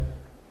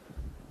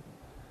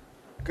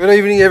Good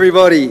evening,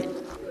 everybody.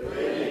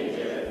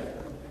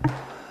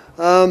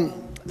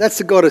 That's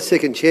the God of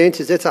second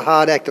chances. That's a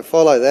hard act to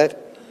follow,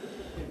 that.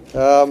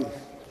 But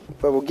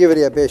we'll give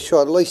it our best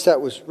shot. At least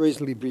that was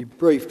reasonably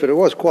brief, but it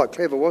was quite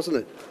clever, wasn't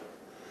it?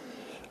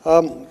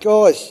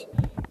 Guys,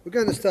 we're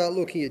going to start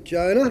looking at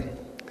Jonah,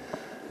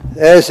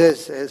 as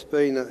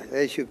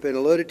you've been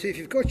alluded to. If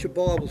you've got your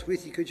Bibles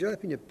with you, could you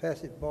open your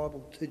passage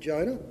Bible to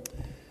Jonah?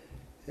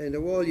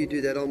 And while you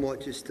do that, I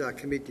might just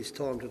commit this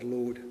time to the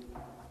Lord.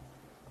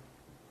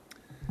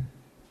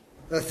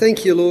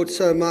 Thank you, Lord,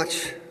 so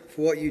much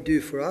for what you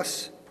do for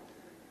us,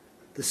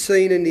 the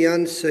seen and the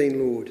unseen,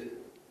 Lord. And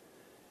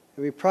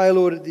we pray,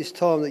 Lord, at this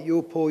time that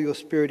you'll pour your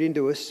Spirit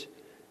into us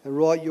and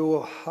write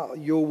your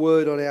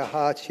word on our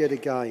hearts yet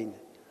again.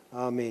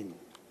 Amen.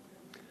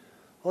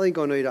 I think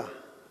I need a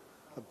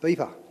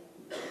beeper.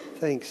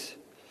 Thanks.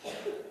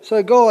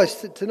 So,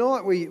 guys,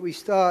 tonight we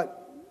start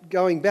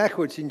going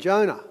backwards in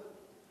Jonah.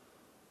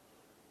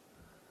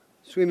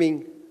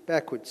 Swimming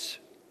backwards.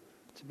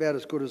 It's about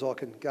as good as I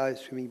can go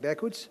swimming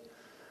backwards.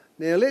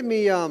 Now, let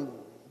me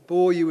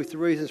bore you with the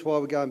reasons why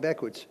we're going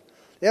backwards.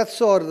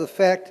 Outside of the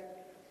fact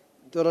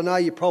that I know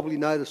you probably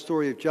know the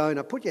story of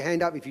Jonah. Put your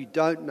hand up if you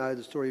don't know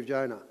the story of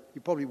Jonah.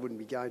 You probably wouldn't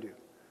be going to,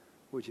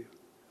 would you?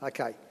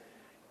 Okay.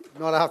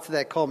 Not after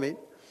that comment.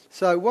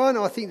 So, one,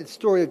 I think the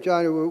story of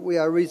Jonah we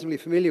are reasonably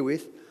familiar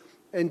with.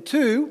 And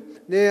two,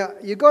 now,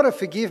 you've got to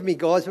forgive me,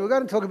 guys. We're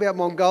going to talk about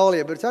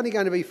Mongolia, but it's only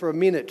going to be for a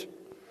minute.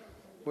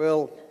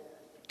 Well,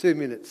 2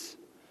 minutes.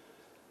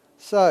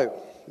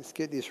 So, let's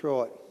get this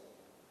right.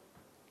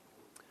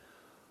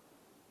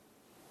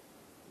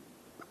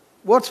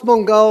 What's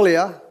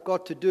Mongolia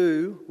got to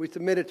do with the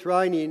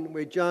Mediterranean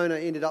where Jonah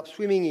ended up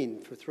swimming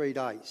in for 3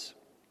 days?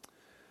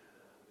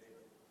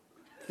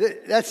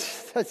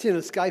 That's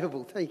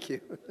inescapable, thank you.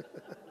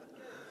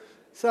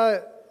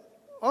 So,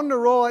 on the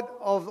right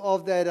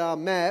of that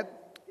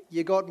map,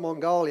 you got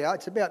Mongolia.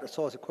 It's about the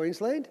size of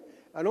Queensland.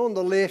 And on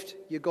the left,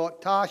 you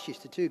got Tarshish,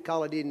 the two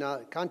coloured in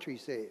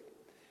countries there.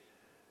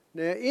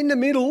 Now, in the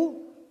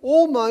middle,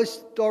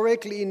 almost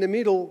directly in the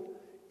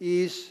middle,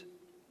 is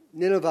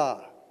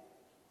Nineveh,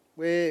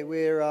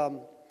 where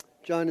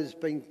Jonah's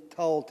been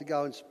told to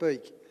go and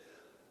speak.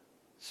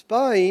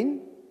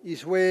 Spain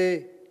is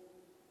where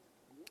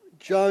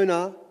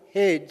Jonah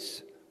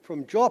heads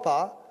from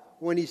Joppa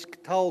when he's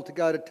told to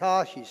go to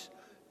Tarshish,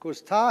 because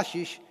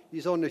Tarshish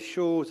is on the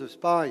shores of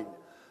Spain.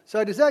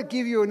 So does that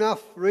give you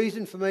enough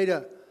reason for me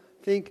to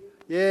think,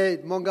 yeah,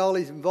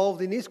 Mongolia's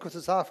involved in this because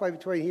it's halfway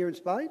between here and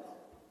Spain?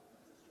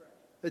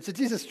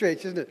 It is a stretch,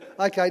 isn't it?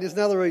 Okay, there's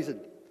another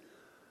reason.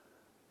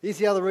 Here's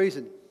the other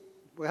reason.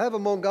 We have a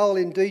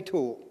Mongolian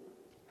detour.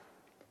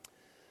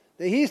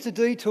 Now here's the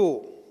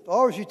detour.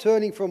 I was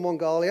returning from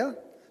Mongolia,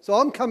 so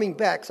I'm coming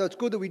back, so it's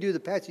good that we do the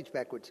passage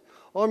backwards.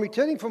 I'm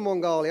returning from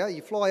Mongolia,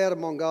 you fly out of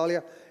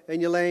Mongolia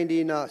and you land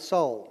in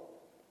Seoul.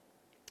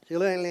 So you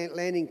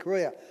land in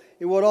Korea,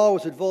 in what I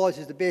was advised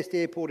is the best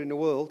airport in the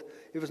world.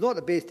 If it's not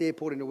the best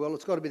airport in the world,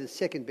 it's got to be the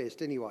second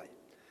best anyway.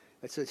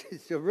 It's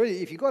a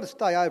really, if you've got to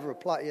stay over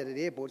at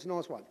the airport, it's a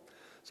nice one.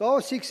 So I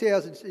was 6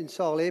 hours in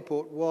Seoul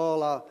Airport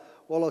while I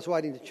was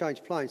waiting to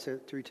change planes to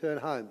return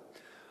home.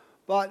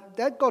 But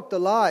that got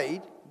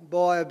delayed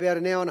by about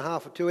an hour and a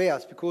half or 2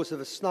 hours because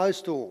of a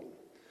snowstorm.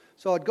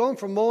 So I'd gone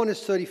from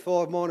minus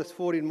 35, minus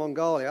 40 in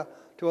Mongolia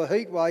to a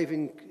heat wave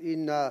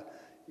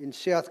in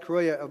South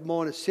Korea of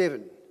minus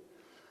 7.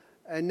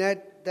 And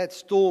that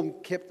storm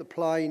kept the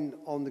plane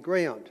on the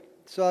ground.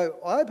 So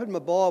I opened my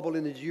Bible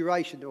in the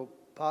duration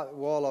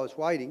while I was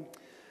waiting,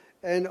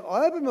 and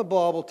I opened my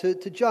Bible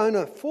to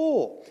Jonah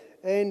 4,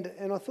 and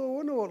I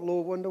thought,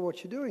 wonder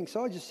what you're doing.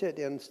 So I just sat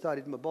down and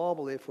studied my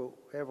Bible there for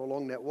however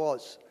long that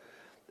was,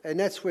 and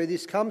that's where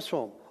this comes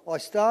from. I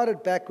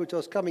started backwards, I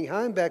was coming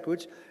home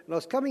backwards, and I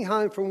was coming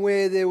home from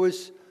where there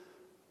was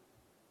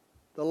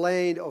the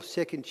land of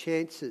second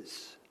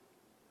chances,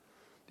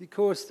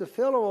 because the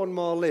fellow on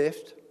my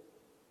left,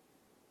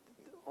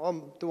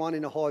 I'm the one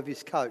in a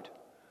high-vis coat.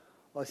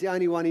 I was the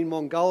only one in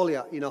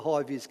Mongolia in a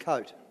high-vis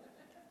coat.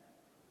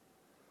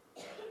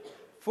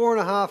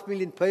 4.5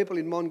 million people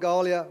in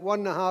Mongolia,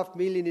 1.5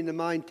 million in the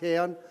main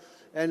town,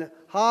 and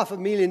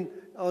 500,000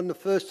 on the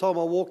first time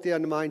I walked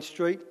down the main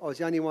street. I was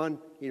the only one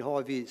in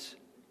high-vis.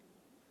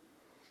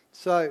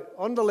 So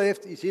on the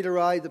left is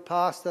Idaray, the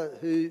pastor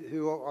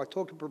who I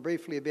talked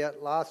briefly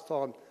about last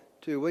time,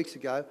 2 weeks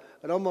ago,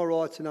 and on my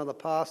right's another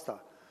pastor.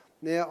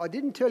 Now, I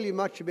didn't tell you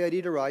much about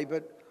Idaray,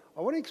 but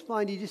I want to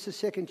explain to you just a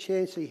second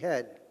chance he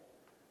had.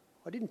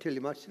 I didn't tell you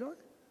much, did I?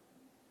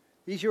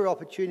 Here's your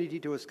opportunity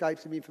to escape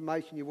some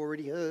information you've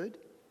already heard.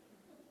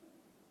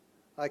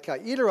 Okay,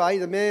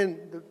 Idaray, the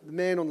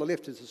man on the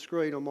left is the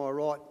screen, on my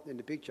right in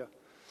the picture.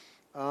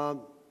 In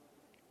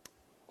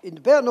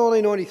about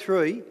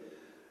 1993,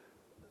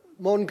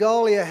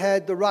 Mongolia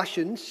had the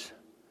Russians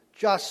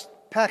just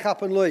pack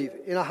up and leave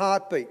in a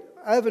heartbeat.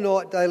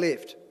 Overnight they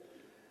left.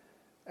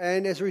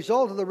 And as a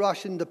result of the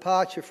Russian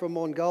departure from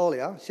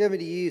Mongolia,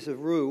 70 years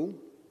of rule,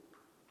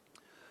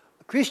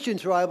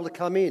 Christians were able to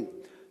come in.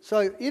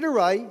 So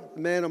Idaray, the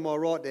man on my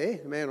right there,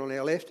 the man on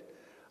our left,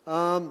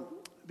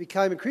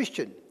 became a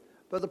Christian.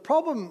 But the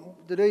problem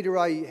that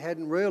Ederay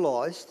hadn't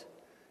realised,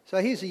 so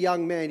here's a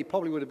young man, he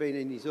probably would have been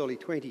in his early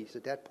 20s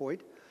at that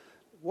point.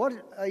 What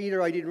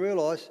Ederay didn't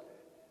realise,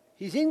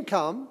 his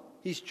income,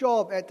 his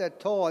job at that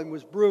time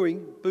was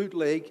brewing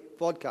bootleg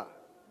vodka.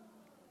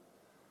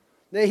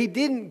 Now, he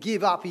didn't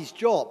give up his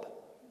job.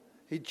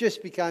 He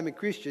just became a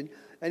Christian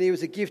and he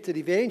was a gifted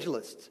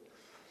evangelist.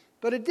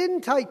 But it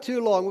didn't take too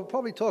long, we're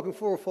probably talking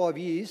 4 or 5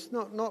 years,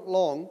 not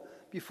long,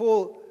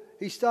 before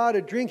he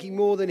started drinking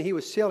more than he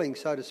was selling,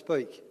 so to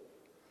speak.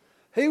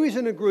 He was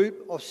in a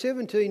group of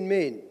 17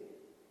 men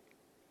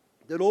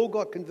that all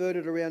got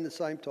converted around the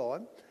same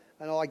time,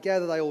 and I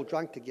gather they all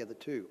drank together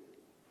too.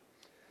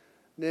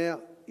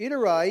 Now,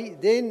 Ederay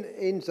then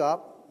ends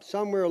up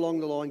somewhere along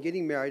the line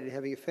getting married and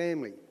having a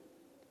family.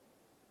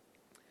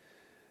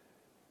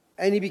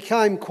 And he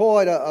became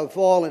quite a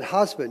violent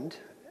husband,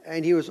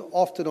 and he was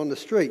often on the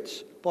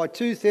streets. By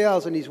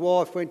 2000, his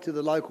wife went to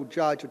the local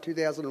judge, or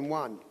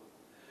 2001,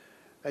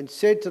 and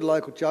said to the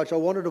local judge, I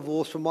want a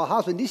divorce from my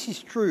husband. This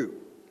is true.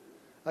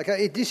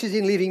 Okay, this is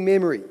in living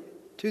memory,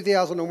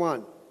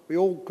 2001. We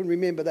all can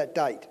remember that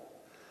date.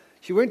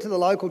 She went to the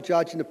local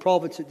judge in the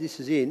province that this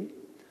is in,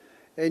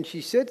 and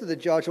she said to the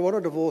judge, I want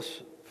a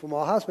divorce for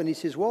my husband. He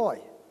says,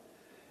 why?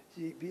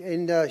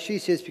 And she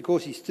says,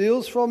 because he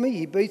steals from me,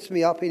 he beats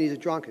me up, and he's a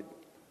drunkard.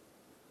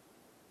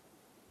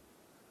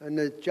 And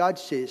the judge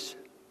says,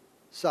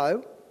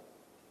 so,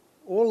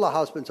 all the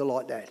husbands are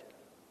like that.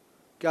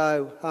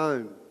 Go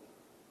home.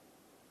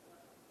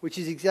 Which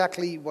is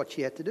exactly what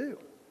she had to do.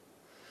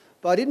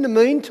 But in the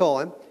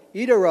meantime,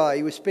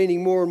 Ederay was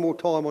spending more and more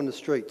time on the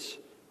streets.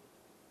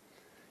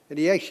 And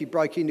he actually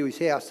broke into his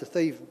house to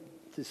thieve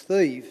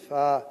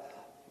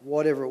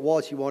whatever it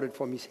was he wanted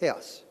from his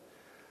house.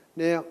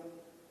 Now,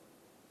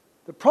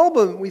 the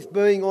problem with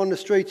being on the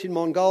streets in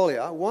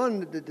Mongolia,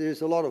 one, that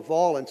there's a lot of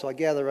violence, I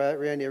gather,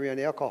 around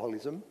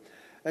alcoholism,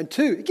 and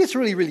two, it gets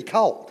really, really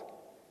cold.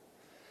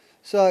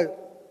 So,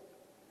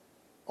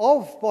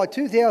 by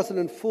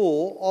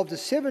 2004, of the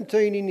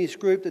 17 in this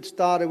group that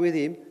started with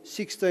him,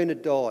 16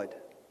 had died.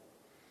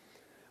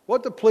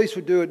 What the police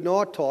would do at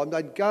night time,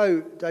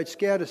 they'd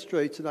scour the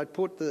streets and they'd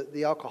put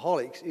the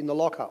alcoholics in the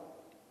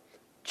lockup,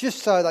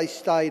 just so they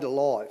stayed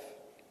alive.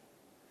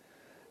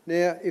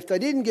 Now, if they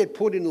didn't get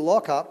put in the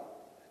lockup,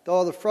 they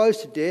either froze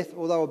to death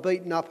or they were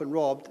beaten up and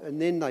robbed,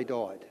 and then they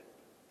died.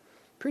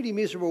 Pretty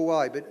miserable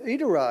way. But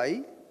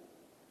Ederay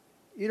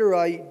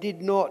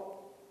did not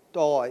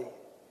die,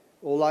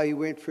 although he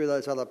went through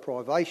those other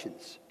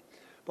privations.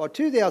 By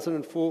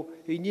 2004,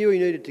 he knew he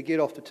needed to get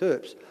off the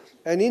terps.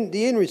 And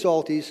the end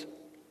result is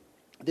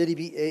that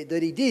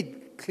he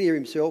did clear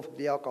himself of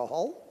the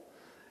alcohol,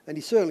 and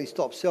he certainly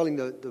stopped selling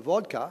the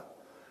vodka.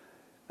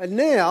 And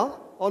now,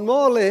 on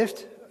my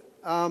left,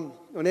 on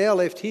our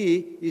left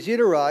here, is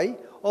Ederay.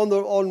 On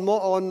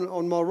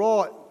my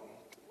right,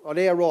 on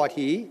our right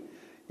here,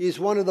 is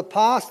one of the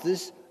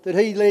pastors that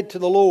he led to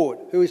the Lord,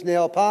 who is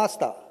now a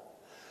pastor.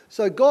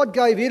 So God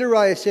gave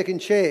Ederay a second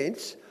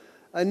chance,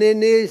 and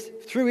then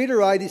through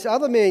Ederay, this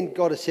other man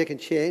got a second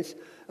chance,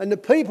 and the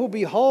people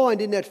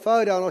behind in that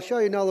photo, and I'll show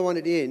you another one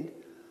at the end,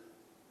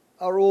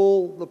 are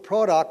all the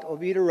product of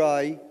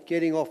Ederay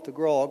getting off the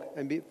grog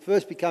and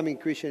first becoming a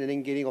Christian and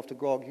then getting off the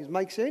grog. Does it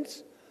make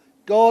sense?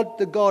 God,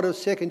 the God of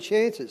second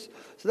chances.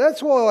 So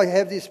that's why I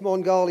have this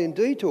Mongolian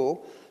detour,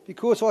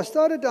 because I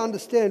started to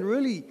understand,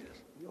 really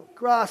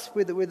grasp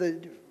with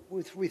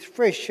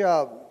fresh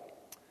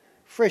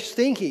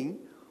thinking,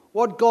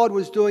 what God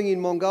was doing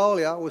in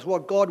Mongolia was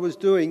what God was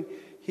doing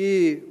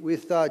here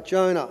with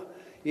Jonah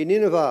in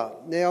Nineveh.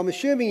 Now, I'm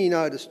assuming you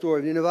know the story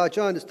of Nineveh.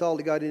 Jonah's told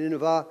to go to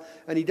Nineveh,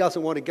 and he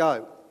doesn't want to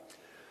go.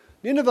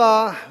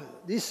 Nineveh,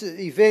 this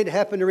event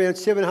happened around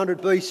 700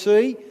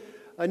 BC,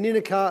 and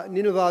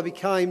Nineveh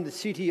became the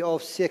city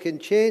of second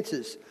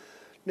chances.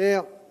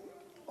 Now,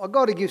 I've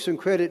got to give some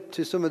credit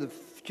to some of the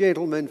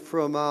gentlemen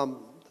from the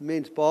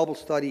men's Bible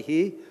study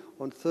here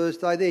on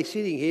Thursday. They're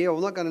sitting here.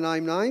 I'm not going to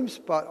name names,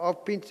 but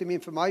I've pinched some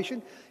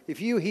information. If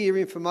you hear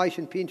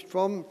information pinched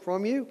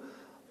from you,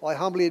 I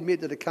humbly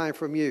admit that it came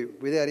from you,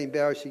 without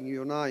embarrassing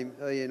your name,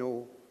 Ian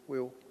or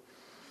Will.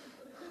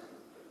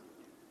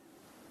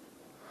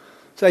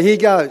 So here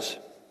goes.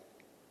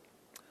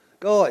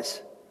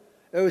 Guys,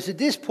 it was at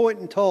this point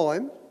in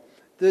time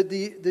that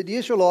the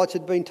Israelites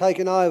had been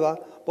taken over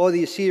by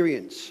the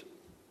Assyrians.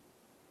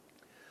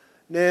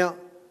 Now,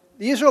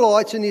 the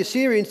Israelites and the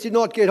Assyrians did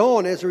not get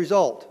on as a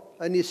result,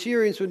 and the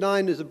Assyrians were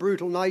known as a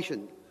brutal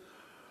nation.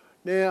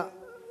 Now,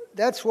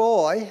 that's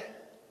why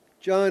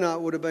Jonah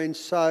would have been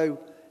so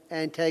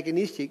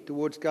antagonistic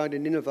towards going to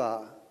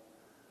Nineveh,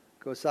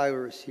 because they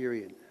were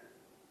Assyrian.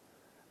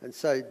 And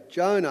so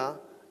Jonah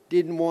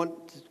didn't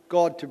want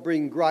God to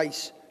bring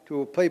grace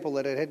to a people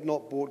that had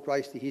not brought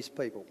grace to his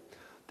people.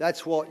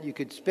 That's what you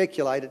could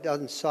speculate. It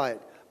doesn't say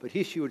it, but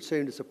history would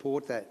seem to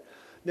support that.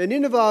 Now,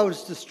 Nineveh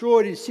was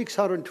destroyed in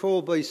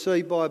 612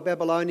 BC by a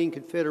Babylonian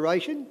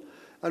confederation,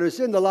 and it was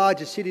then the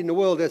largest city in the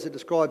world, as it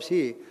describes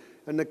here.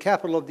 and the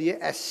capital of the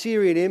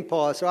Assyrian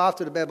Empire. So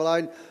after the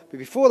Babylonian, but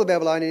before the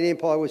Babylonian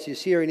Empire was the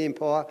Assyrian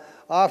Empire.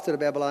 After the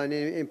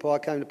Babylonian Empire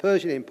came the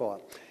Persian Empire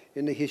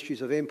in the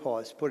histories of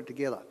empires, put it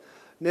together.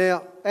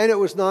 Now, and it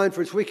was known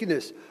for its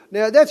wickedness.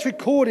 Now, that's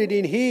recorded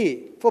in here.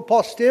 For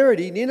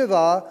posterity,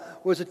 Nineveh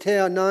was a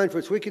town known for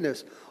its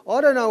wickedness.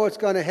 I don't know what's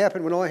going to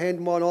happen when I hand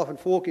my knife and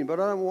fork in, but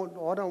I don't want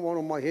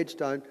on my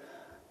headstone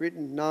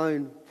written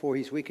known for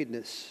his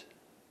wickedness.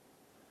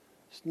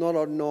 It's not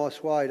a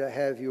nice way to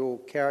have your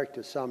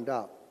character summed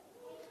up.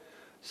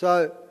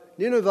 So,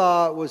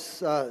 Nineveh was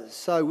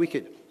so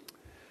wicked.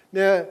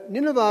 Now,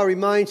 Nineveh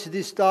remains to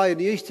this day on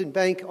the eastern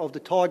bank of the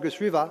Tigris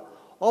River,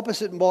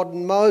 opposite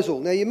modern Mosul.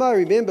 Now, you may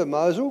remember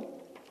Mosul.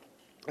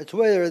 It's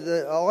where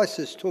the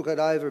ISIS took it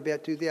over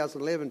about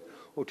 2011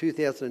 or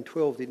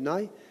 2012, didn't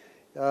they?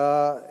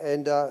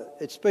 And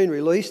it's been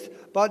released.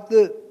 But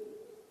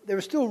there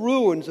are still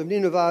ruins of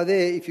Nineveh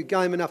there if you're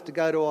game enough to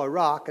go to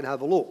Iraq and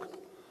have a look.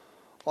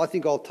 I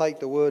think I'll take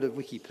the word of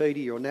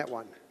Wikipedia on that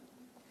one.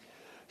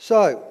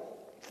 So,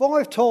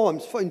 five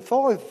times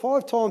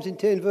in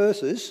 10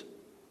 verses,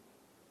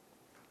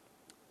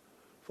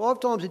 5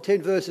 times in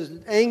 10 verses,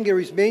 anger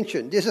is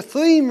mentioned. There's a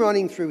theme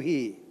running through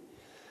here.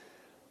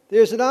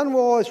 There's an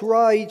unwise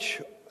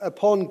rage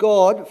upon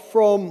God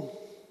from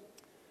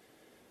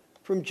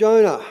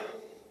Jonah.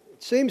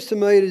 It seems to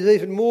me it is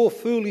even more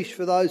foolish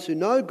for those who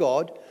know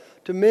God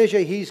to measure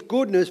his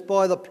goodness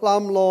by the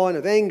plumb line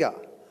of anger.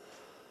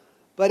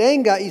 But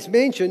anger is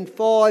mentioned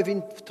 5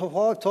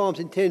 times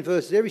in 10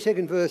 verses. Every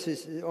second verse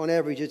is, on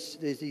average,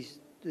 there's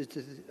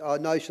a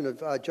notion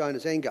of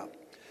Jonah's anger.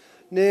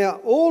 Now,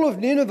 all of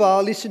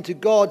Nineveh listened to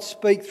God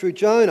speak through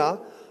Jonah,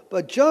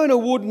 but Jonah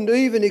wouldn't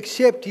even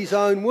accept his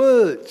own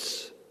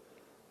words.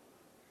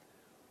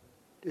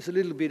 There's a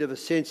little bit of a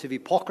sense of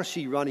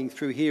hypocrisy running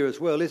through here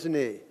as well, isn't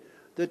there?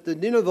 That the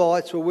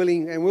Ninevites were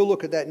willing, and we'll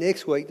look at that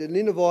next week, the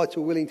Ninevites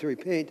were willing to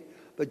repent,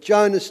 but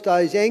Jonah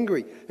stays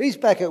angry. He's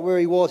back at where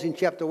he was in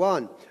chapter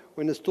 1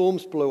 when the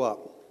storms blew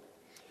up.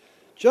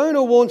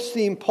 Jonah wants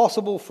the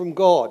impossible from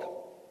God.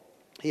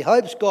 He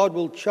hopes God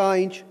will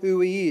change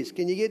who he is.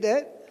 Can you get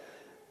that?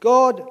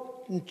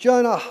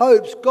 Jonah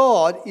hopes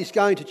God is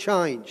going to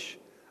change,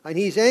 and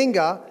his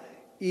anger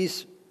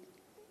is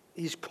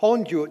his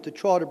conduit to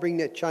try to bring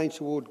that change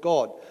toward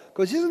God.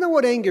 Because isn't that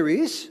what anger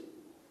is?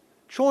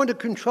 Trying to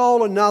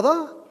control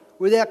another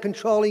without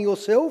controlling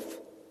yourself.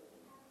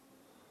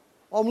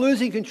 I'm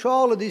losing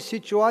control of this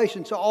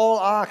situation, so I'll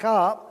arc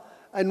up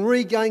and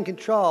regain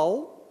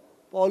control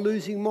by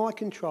losing my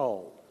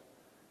control.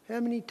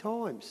 How many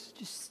times?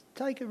 Just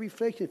take a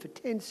reflection for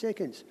 10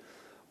 seconds.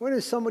 When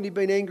has somebody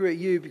been angry at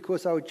you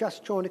because they were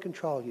just trying to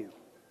control you?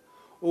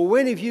 Or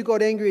when have you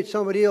got angry at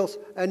somebody else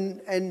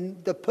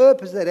and the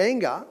purpose of that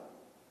anger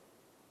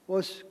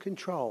was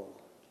control?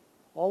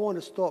 I want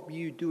to stop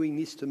you doing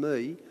this to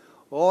me,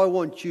 or I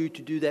want you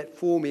to do that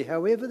for me,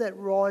 however that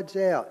rides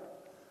out.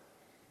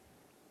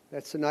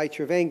 That's the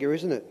nature of anger,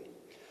 isn't it?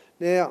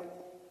 Now,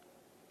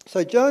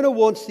 so Jonah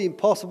wants the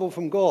impossible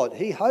from God.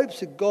 He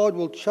hopes that God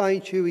will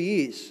change who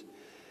he is.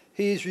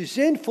 He is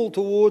resentful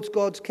towards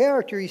God's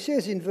character. He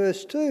says in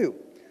verse 2,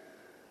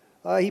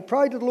 he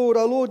prayed to the Lord,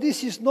 "O Lord,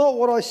 this is not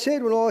what I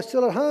said when I was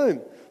still at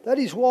home. That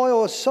is why I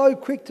was so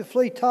quick to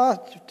flee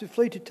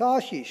to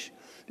Tarshish,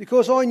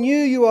 because I knew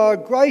you are a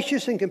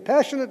gracious and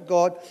compassionate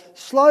God,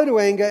 slow to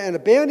anger and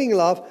abounding in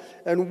love,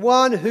 and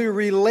one who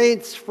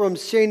relents from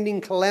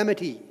sending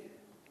calamity."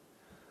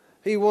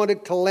 He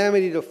wanted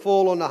calamity to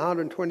fall on the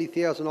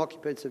 120,000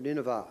 occupants of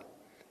Nineveh.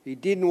 He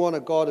didn't want a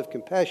God of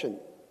compassion.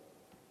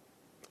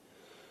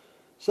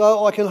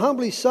 So I can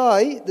humbly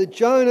say that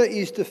Jonah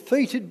is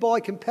defeated by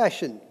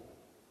compassion.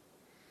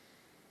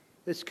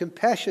 It's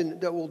compassion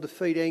that will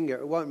defeat anger.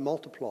 It won't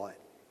multiply it.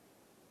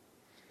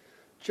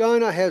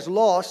 Jonah has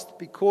lost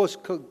because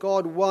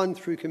God won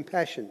through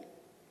compassion.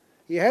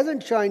 He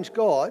hasn't changed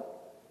God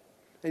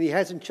and he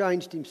hasn't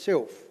changed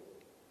himself.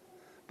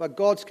 But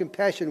God's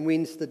compassion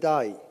wins the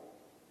day.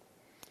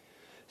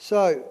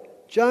 So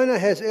Jonah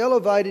has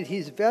elevated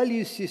his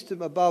value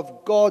system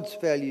above God's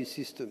value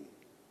system.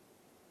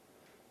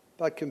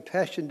 But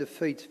compassion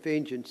defeats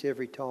vengeance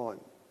every time.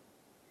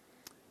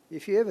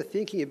 If you're ever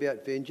thinking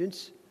about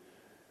vengeance,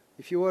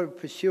 if you were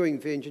pursuing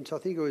vengeance, I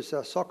think it was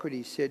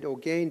Socrates said, or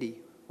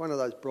Gandhi, one of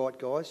those bright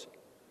guys,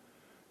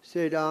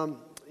 said,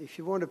 if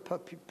you want to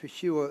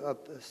pursue a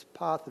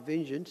path of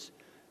vengeance,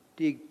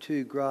 dig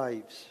 2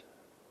 graves.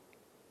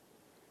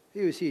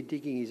 He was here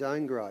digging his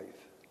own grave.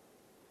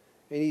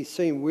 And he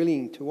seemed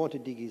willing to want to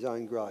dig his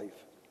own grave.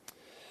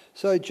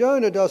 So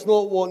Jonah does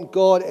not want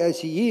God as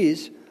he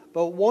is,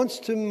 but wants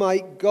to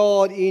make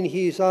God in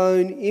his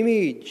own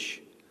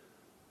image.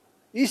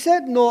 Is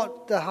that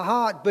not the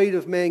heartbeat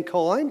of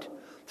mankind?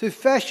 To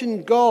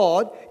fashion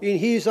God in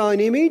his own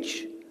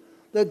image,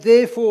 that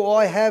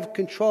therefore I have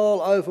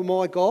control over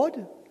my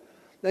God?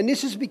 And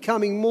this is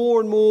becoming more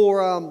and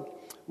more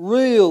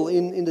real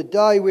in the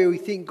day where we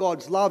think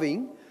God's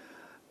loving.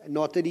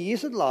 Not that he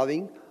isn't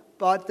loving,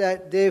 but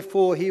that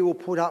therefore he will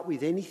put up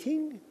with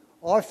anything.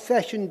 I've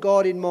fashioned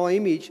God in my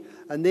image,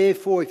 and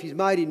therefore if he's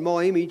made in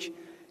my image,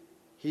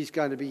 he's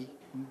going to be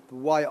the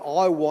way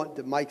I want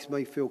that makes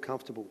me feel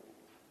comfortable.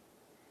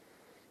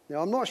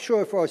 Now, I'm not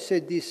sure if I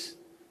said this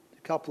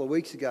a couple of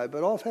weeks ago,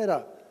 but I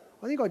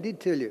think I did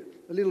tell you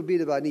a little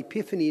bit about an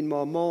epiphany in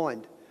my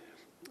mind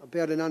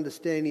about an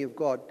understanding of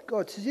God.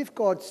 It's as if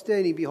God's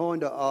standing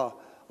behind a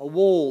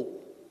wall,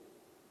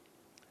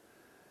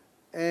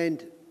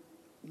 and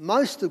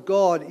most of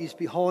God is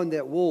behind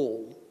that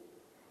wall,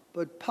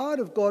 but part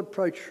of God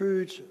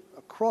protrudes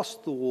across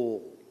the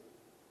wall.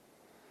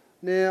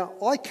 Now,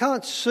 I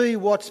can't see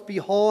what's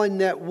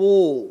behind that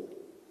wall,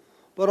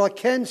 but I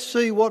can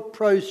see what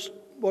protrudes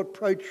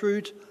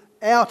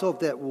out of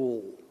that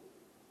wall.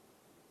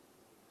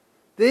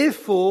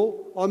 Therefore,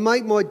 I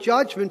make my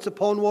judgments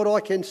upon what I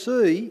can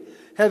see,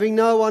 having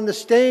no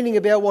understanding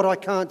about what I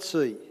can't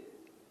see.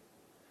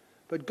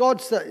 But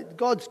God's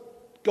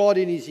God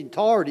in his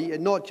entirety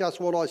and not just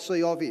what I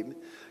see of him.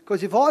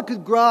 Because if I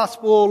could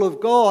grasp all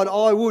of God,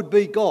 I would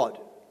be God.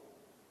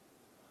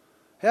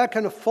 How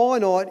can a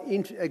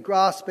finite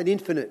grasp an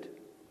infinite?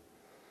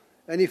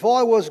 And if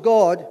I was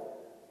God,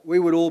 we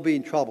would all be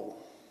in trouble.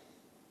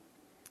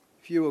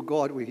 If you were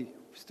God, we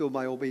still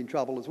may all be in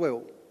trouble as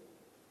well.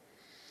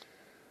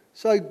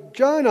 So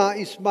Jonah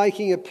is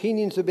making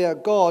opinions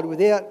about God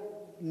without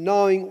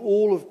knowing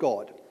all of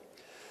God.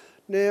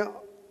 Now,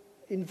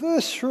 in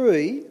verse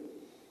 3,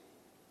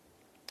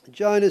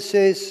 Jonah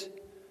says,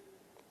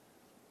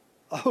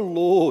 "O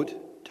Lord,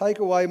 take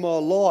away my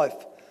life,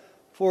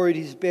 for it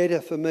is better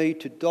for me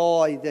to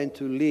die than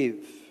to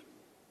live."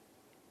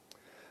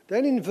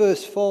 Then in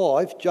verse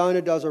 5,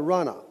 Jonah does a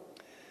runner.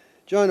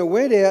 Jonah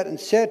went out and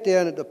sat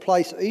down at the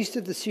place east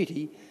of the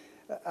city.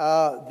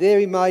 There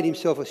he made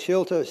himself a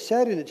shelter,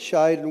 sat in its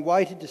shade and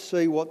waited to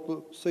see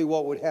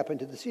what would happen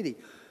to the city.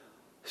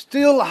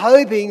 Still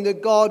hoping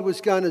that God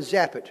was going to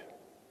zap it.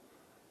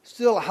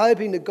 Still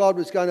hoping that God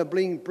was going to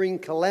bring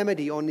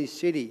calamity on this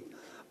city.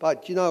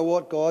 But you know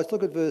what, guys?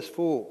 Look at verse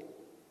 4.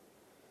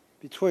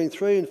 Between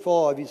 3 and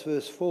 5 is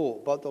verse 4.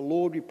 But the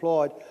Lord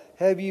replied,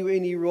 "Have you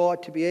any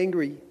right to be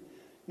angry?"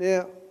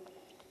 Now,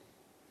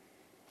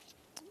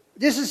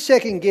 this is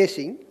second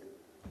guessing.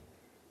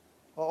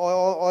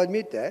 I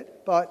admit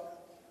that.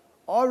 But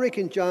I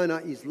reckon Jonah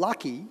is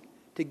lucky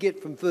to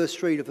get from verse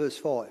 3 to verse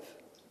 5.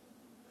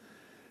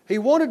 He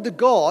wanted the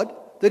God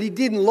that he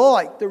didn't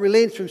like, that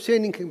relents from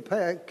sending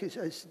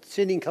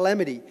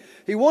calamity.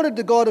 He wanted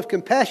the God of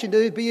compassion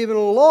to be even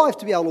alive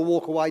to be able to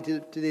walk away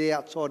to the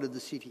outside of the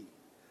city.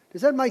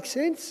 Does that make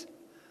sense?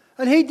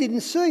 And he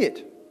didn't see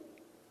it.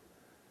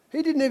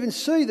 He didn't even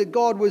see that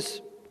God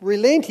was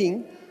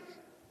relenting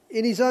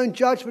in his own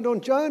judgment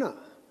on Jonah.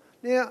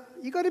 Now,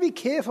 you've got to be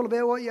careful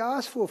about what you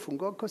ask for from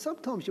God, because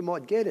sometimes you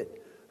might get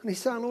it. And he's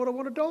saying, "Lord, I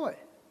want to die."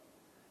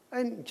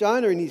 And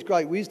Jonah, in his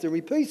great wisdom,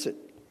 repeats it.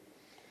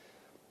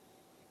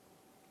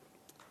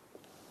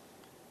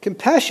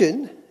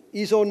 Compassion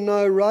is on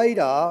no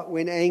radar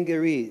when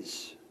anger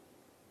is.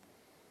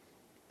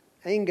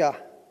 Anger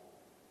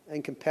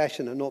and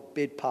compassion are not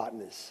bed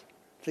partners.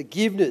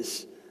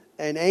 Forgiveness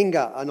and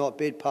anger are not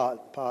bed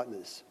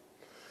partners.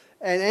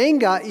 And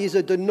anger is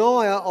a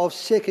denier of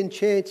second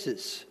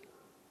chances.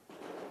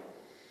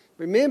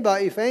 Remember,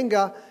 if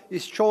anger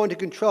is trying to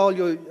control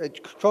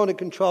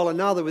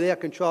another without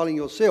controlling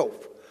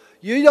yourself,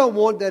 you don't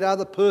want that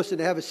other person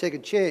to have a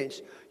second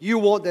chance. You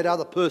want that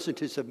other person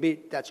to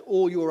submit. That's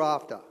all you're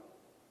after.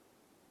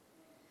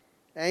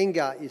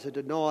 Anger is a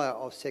denier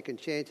of second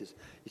chances.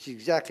 It's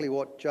exactly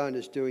what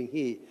Jonah's doing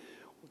here,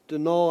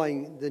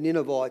 denying the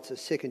Ninevites a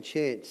second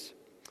chance.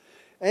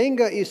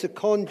 Anger is a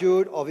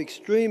conduit of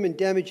extreme and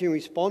damaging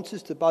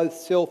responses to both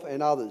self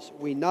and others.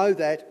 We know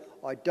that.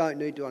 I don't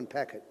need to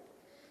unpack it.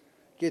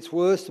 It gets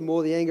worse the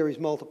more the anger is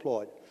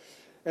multiplied.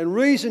 And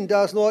reason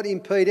does not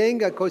impede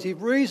anger, because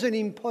if reason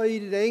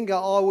impeded anger,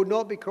 I would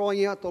not be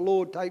crying out, "The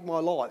Lord, take my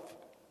life."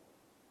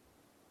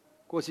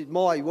 Of course, it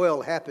might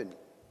well happen.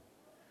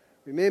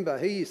 Remember,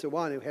 he is the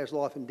one who has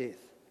life and death,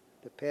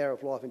 the power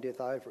of life and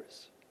death over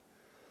us.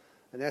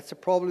 And that's the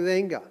problem with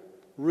anger.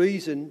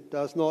 Reason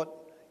does not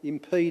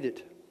impede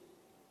it.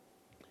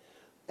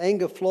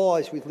 Anger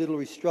flies with little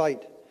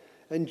restraint.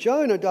 And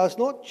Jonah does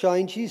not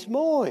change his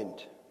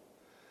mind.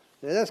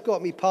 Now, that's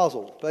got me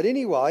puzzled. But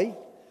anyway,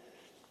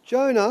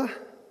 Jonah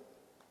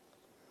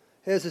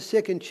has a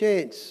second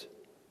chance.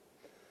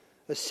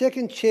 A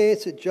second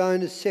chance at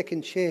Jonah's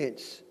second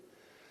chance.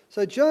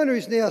 So Jonah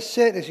is now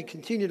set, as you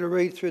continue to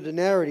read through the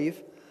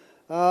narrative,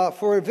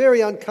 for a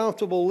very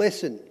uncomfortable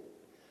lesson.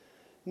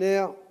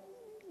 Now,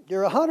 there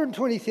are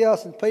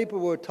 120,000 people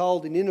who are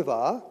told in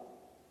Nineveh,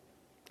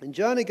 and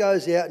Jonah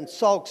goes out and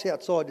sulks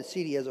outside the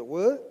city, as it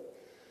were.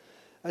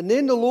 And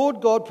then the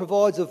Lord God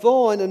provides a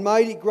vine and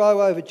made it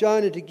grow over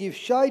Jonah to give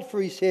shade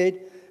for his head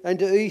and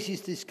to ease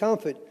his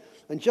discomfort.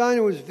 And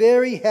Jonah was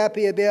very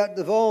happy about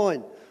the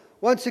vine.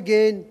 Once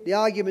again, the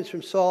argument's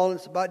from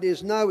silence, but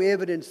there's no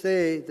evidence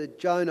there that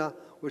Jonah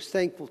was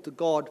thankful to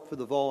God for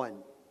the vine.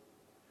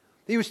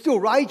 He was still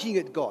raging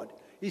at God.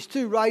 He's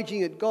still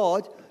raging at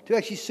God to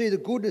actually see the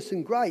goodness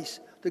and grace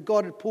that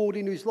God had poured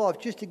into his life,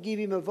 just to give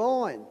him a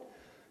vine,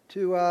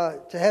 to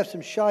have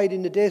some shade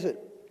in the desert.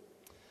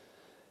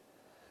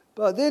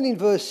 But then in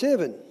verse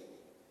 7,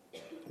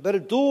 but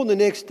at dawn the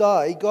next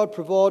day, God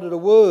provided a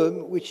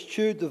worm which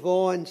chewed the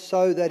vine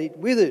so that it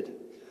withered.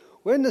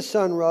 When the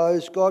sun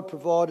rose, God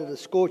provided a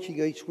scorching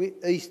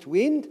east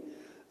wind,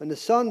 and the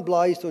sun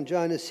blazed on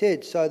Jonah's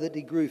head so that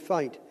he grew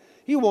faint.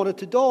 He wanted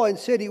to die and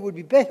said, it would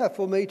be better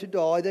for me to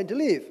die than to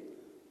live.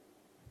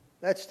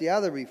 That's the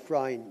other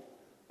refrain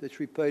that's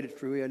repeated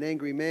through here. An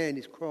angry man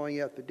is crying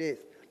out for death.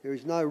 There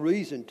is no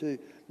reason to,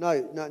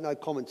 no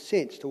common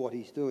sense to what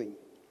he's doing.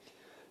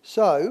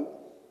 So,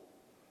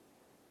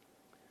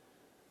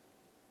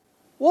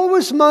 what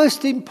was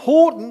most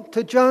important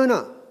to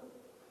Jonah?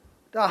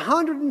 The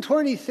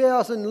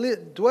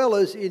 120,000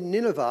 dwellers in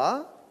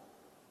Nineveh,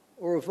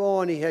 or a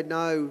vine he had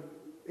no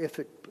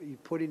effort, he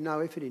put in no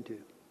effort into?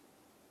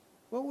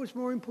 What was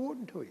more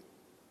important to him?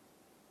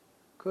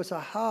 Because a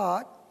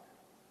heart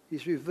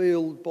is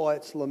revealed by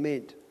its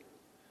lament.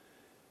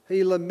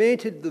 He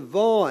lamented the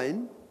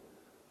vine,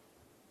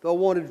 but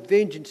wanted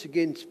vengeance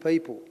against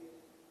people.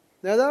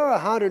 Now, there were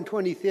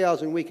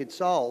 120,000 wicked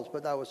souls,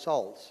 but they were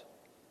souls.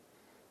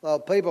 They were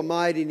people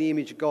made in the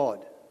image of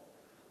God.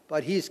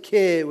 But his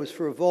care was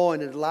for a vine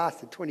that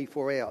lasted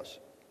 24 hours.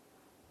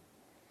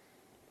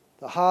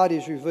 The heart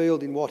is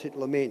revealed in what it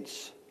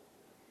laments.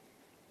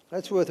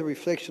 That's worth a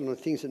reflection on the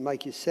things that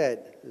make you sad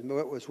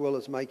as well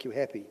as make you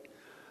happy.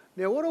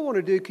 Now, what I want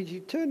to do, could you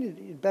turn in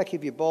the back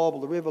of your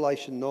Bible to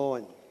Revelation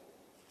 9.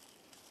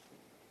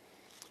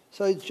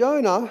 So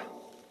Jonah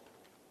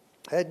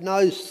had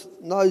no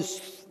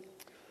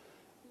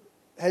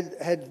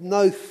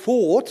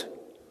thought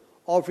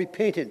of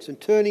repentance and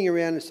turning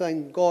around and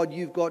saying, God,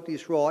 you've got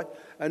this right,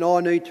 and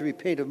I need to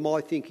repent of my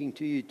thinking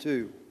to you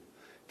too.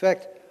 In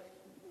fact,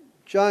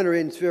 Jonah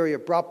ends very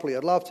abruptly.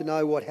 I'd love to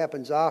know what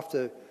happens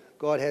after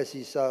God has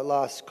his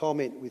last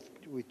comment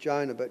with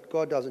Jonah, but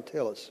God doesn't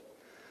tell us.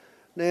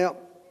 Now,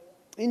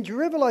 in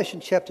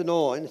Revelation chapter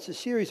 9, it's a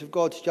series of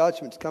God's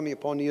judgments coming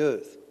upon the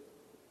earth.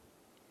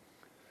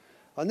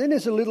 And then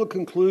there's a little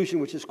conclusion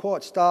which is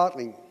quite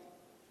startling,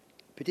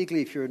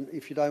 particularly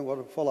if you don't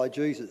want to follow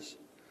Jesus.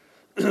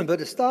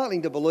 But it's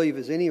startling to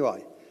believers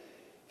anyway.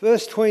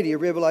 Verse 20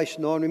 of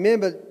Revelation 9,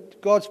 remember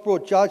God's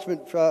brought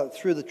judgment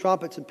through the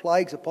trumpets and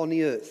plagues upon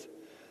the earth.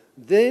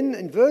 Then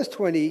in verse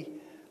 20,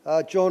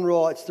 John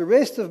writes, the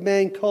rest of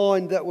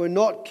mankind that were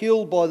not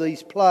killed by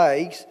these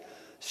plagues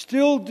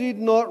still did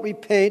not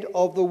repent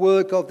of the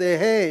work of their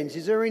hands.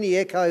 Is there any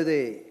echo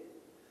there?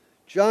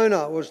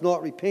 Jonah was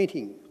not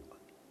repenting.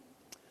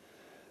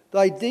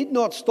 They did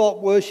not stop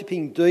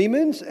worshipping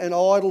demons and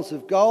idols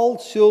of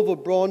gold, silver,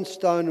 bronze,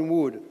 stone and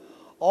wood.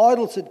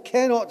 Idols that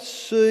cannot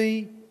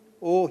see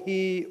or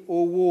hear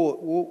or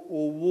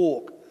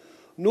walk.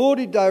 Nor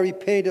did they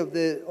repent of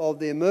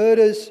their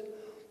murders,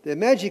 their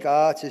magic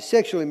arts, their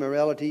sexual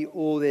immorality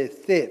or their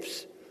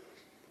thefts.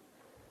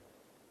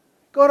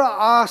 Got to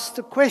ask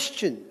the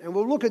question, and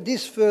we'll look at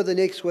this further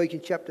next week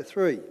in chapter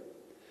 3.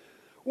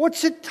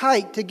 What's it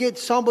take to get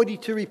somebody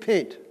to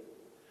repent?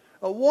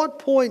 At what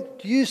point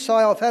do you say,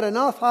 I've had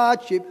enough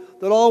hardship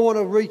that I want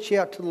to reach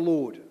out to the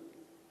Lord?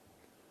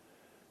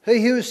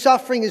 He who is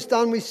suffering is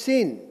done with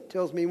sin,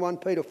 tells me in 1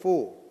 Peter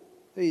 4.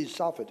 He who's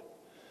suffered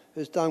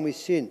is done with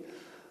sin.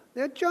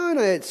 Now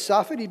Jonah had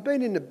suffered. He'd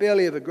been in the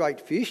belly of a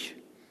great fish.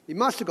 He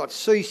must have got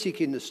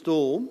seasick in the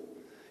storm.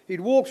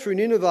 He'd walked through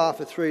Nineveh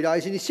for 3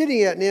 days and he's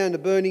sitting out now in the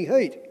burning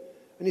heat.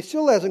 And he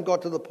still hasn't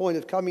got to the point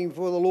of coming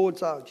before the Lord and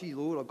saying, oh, gee,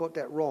 Lord, I got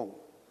that wrong.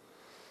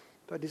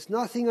 But there's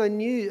nothing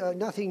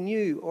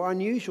new or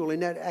unusual in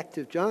that act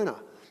of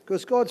Jonah,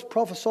 because God's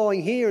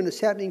prophesying here and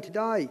it's happening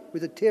today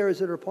with the terrors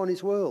that are upon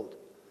his world.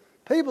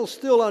 People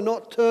still are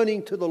not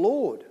turning to the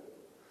Lord.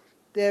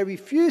 They're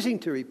refusing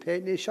to repent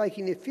and they're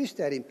shaking their fist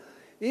at him.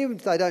 Even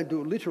if they don't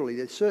do it literally,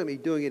 they're certainly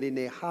doing it in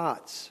their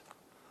hearts.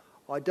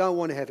 I don't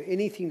want to have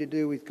anything to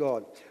do with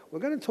God. We're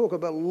going to talk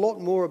about a lot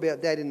more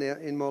about that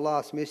in my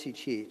last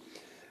message here,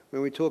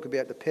 when we talk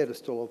about the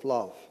pedestal of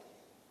love.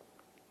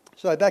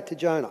 So back to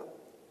Jonah.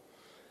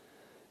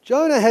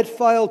 Jonah had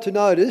failed to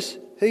notice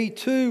he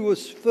too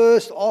was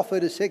first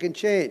offered a second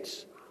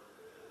chance.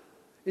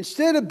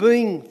 Instead of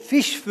being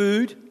fish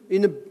food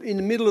in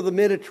the middle of the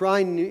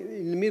Mediterranean,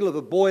 in the middle of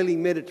a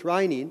boiling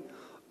Mediterranean,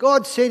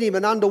 God sent him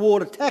an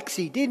underwater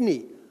taxi, didn't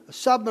he? A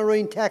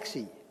submarine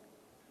taxi.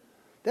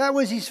 That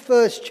was his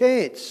first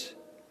chance.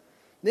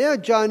 Now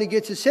Jonah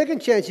gets a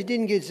second chance. He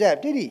didn't get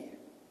zapped, did he?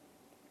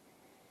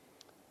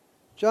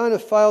 Jonah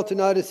failed to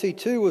notice he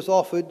too was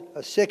offered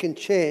a second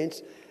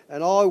chance,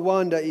 and I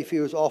wonder if he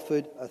was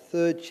offered a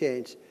third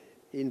chance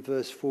in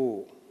verse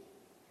 4,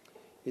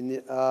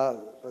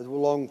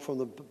 along from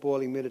the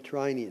boiling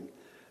Mediterranean.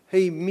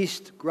 He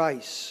missed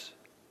grace.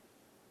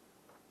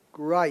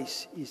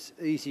 Grace is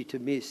easy to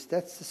miss.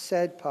 That's the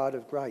sad part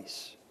of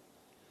grace.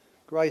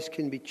 Grace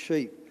can be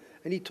cheap.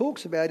 And he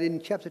talks about it in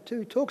chapter 2.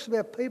 He talks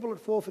about people that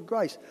fall for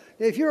grace.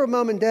 Now, if you're a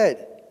mum and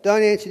dad,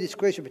 don't answer this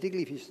question,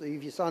 particularly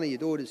if your son or your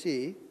daughter's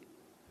here.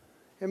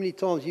 How many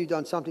times have you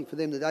done something for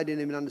them that they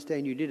didn't even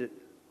understand you did it?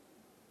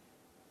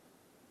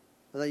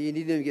 And that you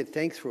didn't even get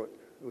thanks for it.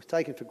 It was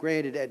taken for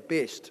granted at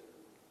best.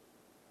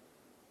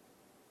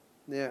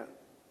 Now,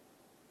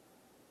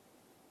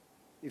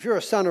 If you're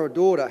a son or a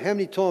daughter, how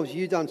many times have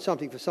you done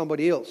something for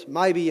somebody else?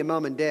 Maybe your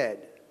mum and dad,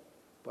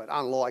 but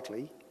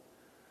unlikely.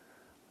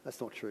 That's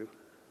not true.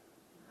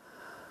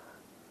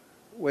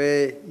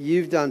 Where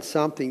you've done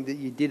something that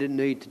you didn't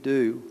need to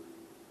do,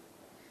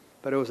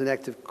 but it was an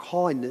act of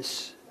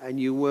kindness and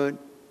it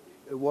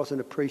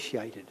wasn't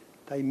appreciated.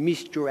 They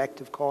missed your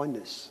act of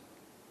kindness.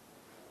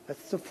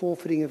 That's the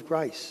forfeiting of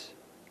grace.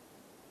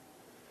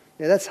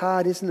 Now that's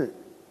hard, isn't it?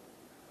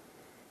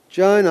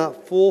 Jonah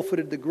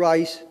forfeited the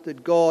grace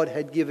that God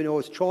had given, or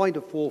was trying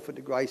to forfeit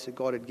the grace that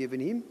God had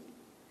given him.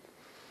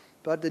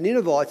 But the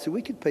Ninevites, the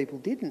wicked people,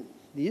 didn't.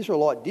 The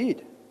Israelite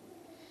did.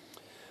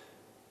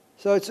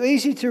 So it's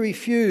easy to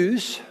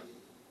refuse.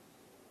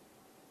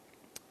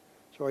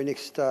 Sorry,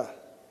 next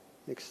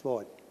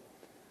slide.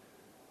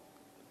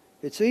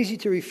 It's easy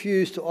to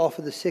refuse to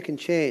offer the second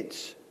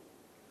chance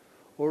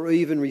or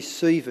even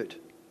receive it.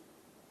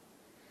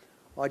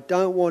 I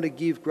don't want to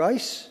give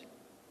grace.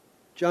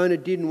 Jonah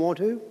didn't want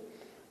to.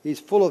 He's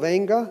full of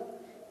anger.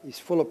 He's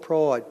full of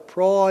pride.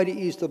 Pride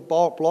is the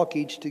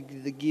blockage to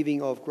the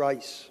giving of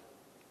grace.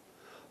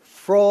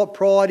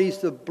 Pride is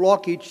the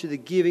blockage to the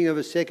giving of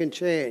a second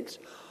chance.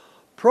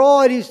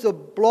 Pride is the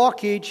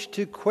blockage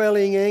to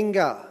quelling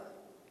anger.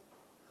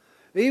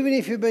 Even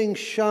if you're being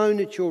shown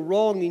that you're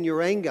wrong in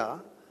your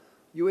anger,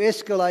 you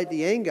escalate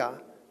the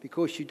anger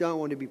because you don't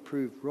want to be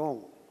proved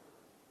wrong.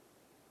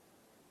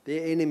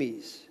 They're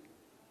enemies.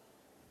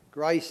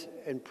 Grace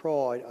and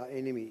pride are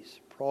enemies.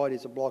 Pride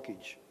is a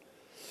blockage.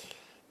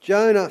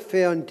 Jonah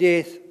found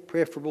death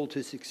preferable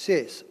to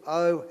success.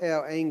 Oh,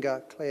 how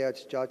anger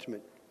clouds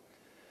judgment.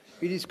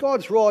 It is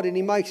God's right, and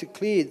he makes it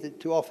clear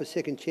to offer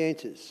second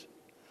chances.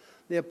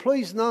 Now,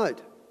 please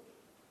note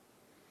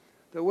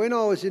that when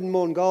I was in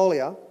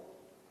Mongolia,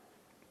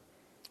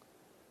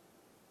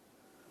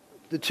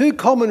 the two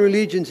common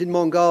religions in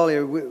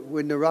Mongolia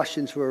when the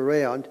Russians were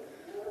around,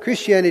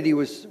 Christianity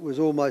was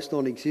almost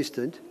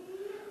non-existent.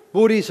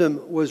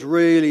 Buddhism was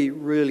really,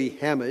 really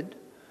hammered,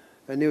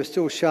 and there was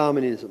still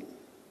shamanism.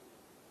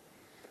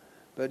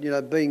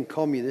 But, being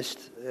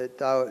communist,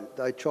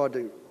 they tried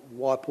to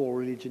wipe all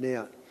religion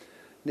out.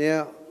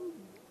 Now,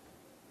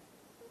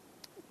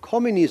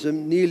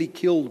 communism nearly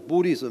killed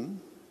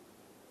Buddhism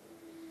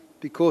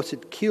because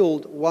it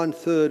killed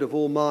 1/3 of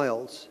all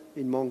males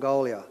in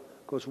Mongolia,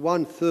 because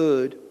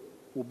 1/3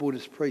 were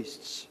Buddhist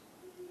priests.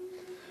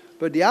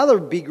 But the other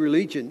big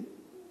religion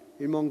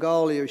in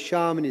Mongolia is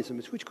shamanism,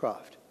 it's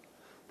witchcraft.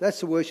 That's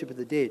the worship of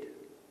the dead.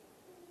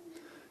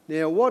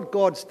 Now, what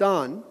God's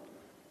done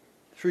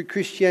through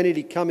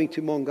Christianity coming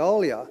to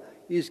Mongolia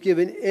is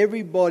given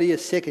everybody a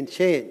second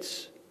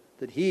chance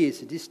that he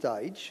is at this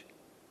stage,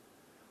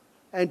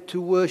 and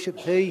to worship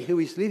he who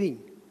is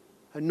living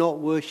and not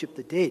worship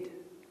the dead.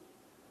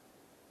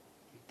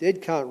 The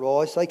dead can't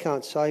rise, they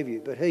can't save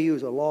you, but he who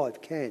is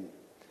alive can.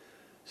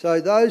 So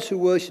those who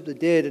worship the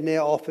dead are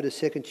now offered a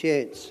second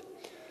chance.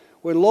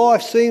 When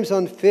life seems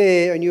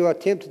unfair and you are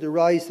tempted to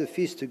raise the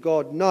fist to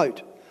God,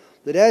 note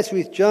that as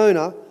with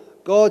Jonah,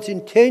 God's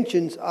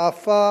intentions are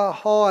far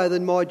higher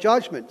than my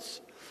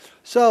judgments.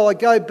 So I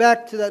go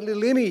back to that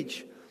little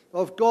image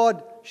of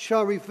God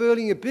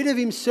revealing a bit of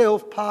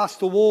himself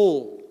past the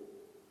wall.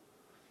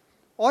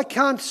 I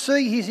can't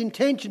see his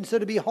intentions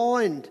that are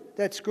behind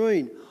that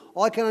screen.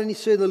 I can only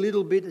see the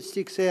little bit that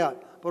sticks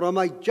out. But I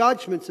make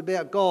judgments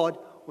about God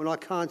when I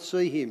can't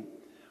see him.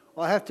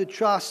 I have to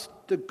trust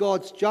that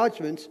God's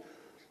judgments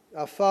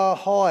are far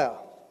higher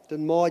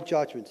than my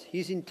judgments.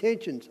 His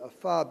intentions are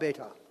far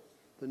better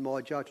than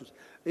my judgments,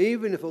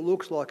 even if it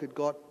looks like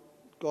God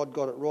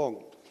got it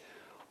wrong.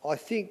 I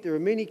think there are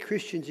many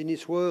Christians in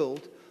this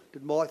world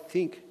that might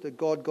think that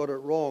God got it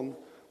wrong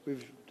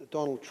with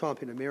Donald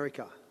Trump in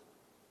America.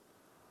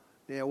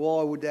 Now,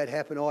 why would that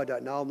happen? I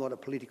don't know. I'm not a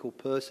political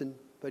person,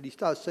 but he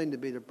does seem to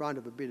be the brunt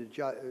of a bit of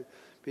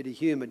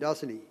humour,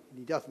 doesn't he?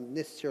 He doesn't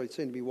necessarily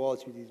seem to be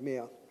wise with his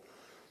mouth.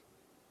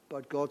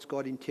 But God's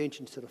got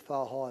intentions that are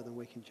far higher than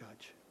we can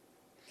judge.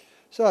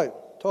 So,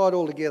 tie it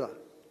all together.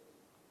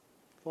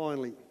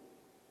 Finally,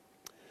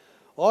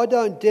 I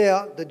don't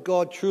doubt that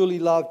God truly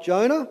loved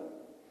Jonah,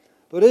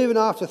 but even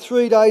after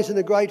 3 days in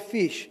the great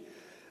fish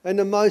and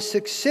the most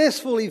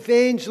successful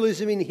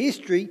evangelism in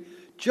history,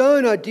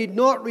 Jonah did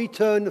not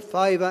return the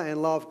favour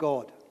and love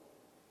God.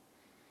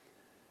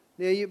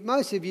 Now,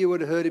 most of you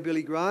would have heard of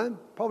Billy Graham,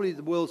 probably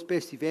the world's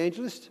best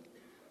evangelist.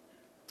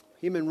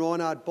 Him and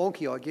Reinhard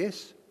Bonnke, I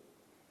guess.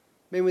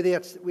 Men with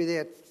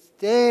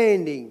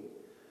outstanding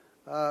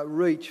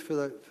reach for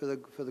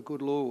the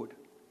good Lord.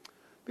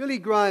 Billy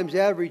Graham's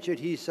average at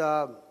his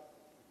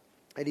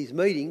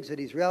meetings, at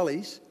his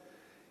rallies,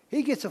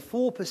 he gets a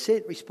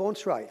 4%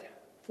 response rate.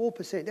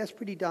 4%, that's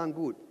pretty darn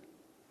good.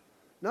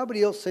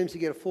 Nobody else seems to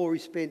get a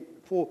 4%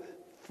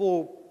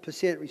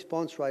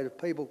 response rate of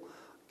people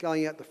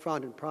going out the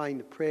front and praying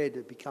the prayer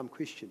to become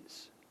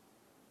Christians.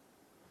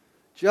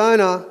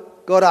 Jonah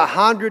got a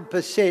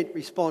 100%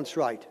 response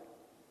rate.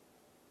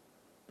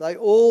 They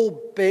all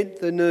bent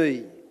the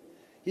knee.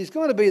 He's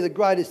going to be the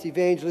greatest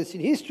evangelist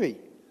in history,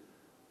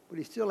 but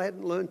he still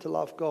hadn't learned to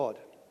love God.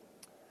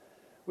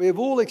 We have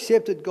all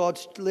accepted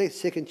God's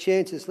second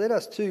chances. Let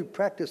us too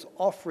practice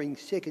offering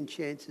second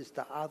chances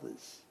to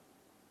others.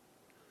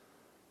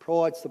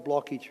 Pride's the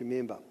blockage,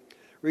 remember.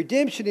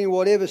 Redemption in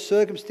whatever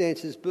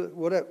circumstances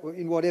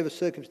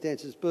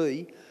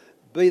be,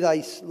 be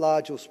they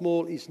large or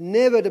small, is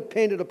never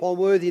dependent upon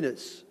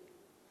worthiness.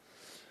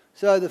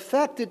 So the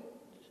fact that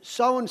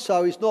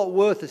so-and-so is not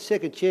worth a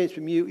second chance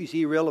from you is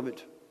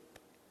irrelevant.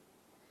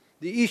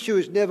 The issue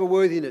is never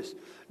worthiness.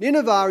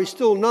 Nineveh is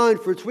still known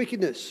for its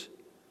wickedness.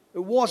 It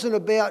wasn't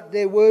about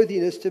their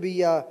worthiness to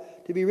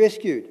be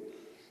rescued,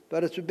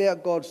 but it's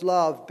about God's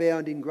love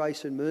bound in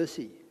grace and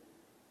mercy.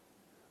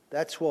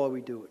 That's why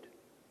we do it,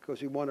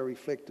 because we want to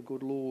reflect the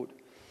good Lord.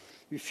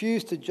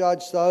 Refuse to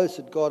judge those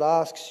that God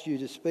asks you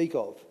to speak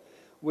of,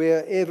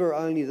 wherever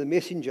only the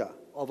messenger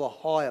of a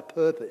higher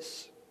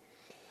purpose.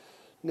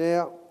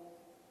 Now,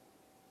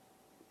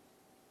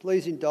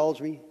 please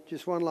indulge me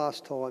just one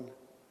last time.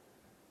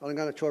 I'm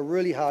going to try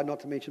really hard not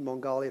to mention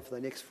Mongolia for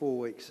the next 4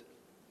 weeks.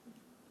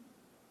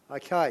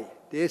 Okay,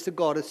 there's the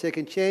God of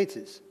second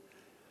chances.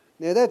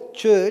 Now that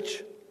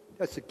church,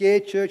 that's the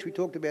Gare Church, we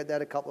talked about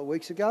that a couple of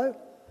weeks ago.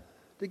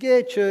 The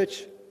Gare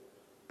Church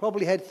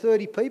probably had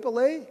 30 people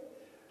there.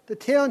 The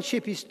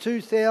township is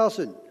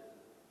 2,000.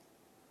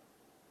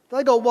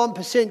 They got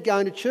 1%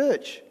 going to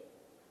church.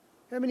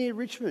 How many in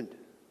Richmond?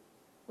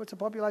 What's the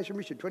population of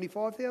Richmond?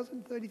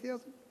 25,000?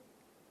 30,000?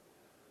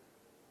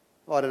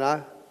 I don't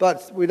know.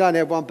 But we don't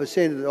have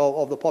 1%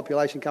 of the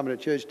population coming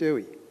to church, do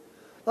we?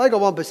 They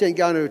got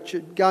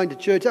 1% going to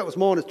church. That was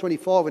minus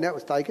 25 when that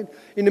was taken.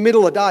 In the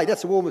middle of the day,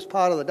 that's the warmest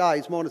part of the day,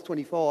 it's minus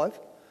 25.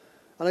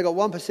 And they got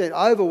 1%,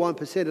 over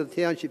 1% of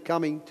the township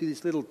coming to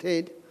this little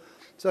tent.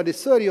 So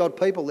there's 30 odd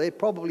people there,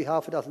 probably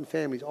half a dozen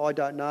families. I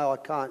don't know, I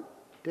can't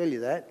tell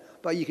you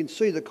that. But you can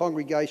see the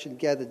congregation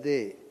gathered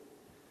there.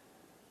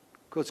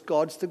 Because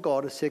God's the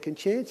God of second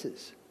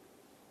chances.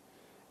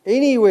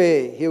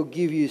 Anywhere he'll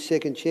give you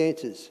second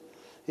chances.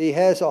 He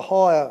has a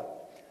higher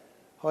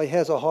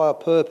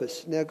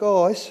purpose. Now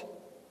guys,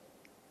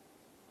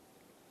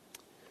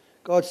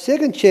 God's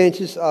second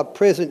chances are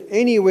present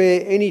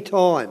anywhere,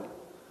 anytime,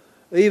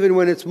 even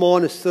when it's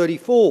minus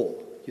 34.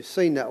 You've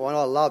seen that one.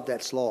 I love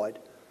that slide.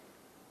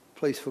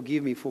 Please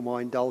forgive me for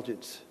my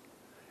indulgence.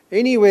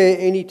 Anywhere,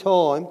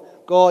 anytime,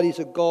 God is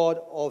a God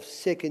of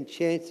second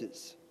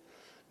chances.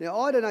 Now,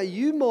 I don't know,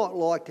 you might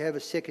like to have a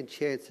second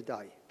chance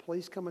today.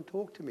 Please come and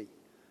talk to me.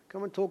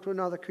 Come and talk to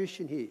another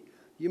Christian here.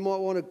 You might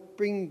want to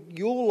bring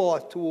your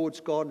life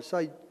towards God and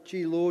say,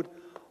 gee, Lord,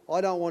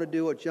 I don't want to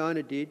do what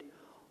Jonah did.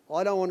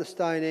 I don't want to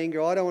stay in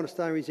anger. I don't want to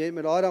stay in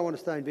resentment. I don't want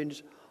to stay in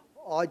vengeance.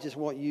 I just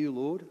want you,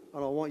 Lord,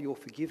 and I want your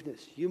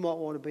forgiveness. You might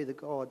want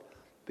to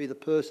be the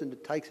person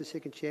that takes a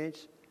second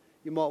chance.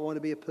 You might want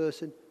to be a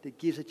person that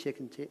gives a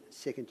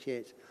second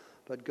chance.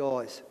 But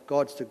guys,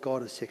 God's the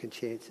God of second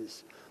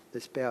chances.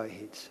 Let's bow our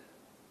heads.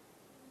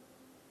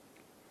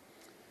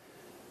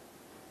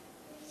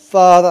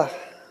 Father,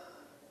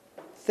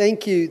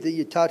 thank you that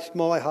you touched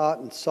my heart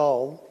and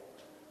soul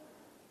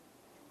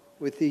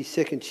with these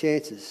second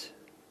chances.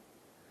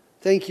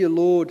 Thank you,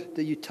 Lord,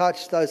 that you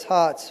touched those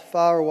hearts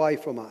far away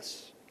from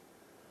us.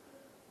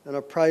 And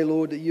I pray,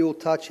 Lord, that you'll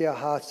touch our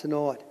hearts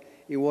tonight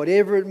in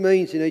whatever it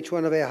means in each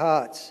one of our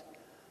hearts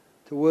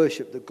to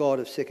worship the God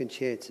of second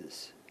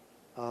chances.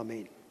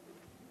 Amen.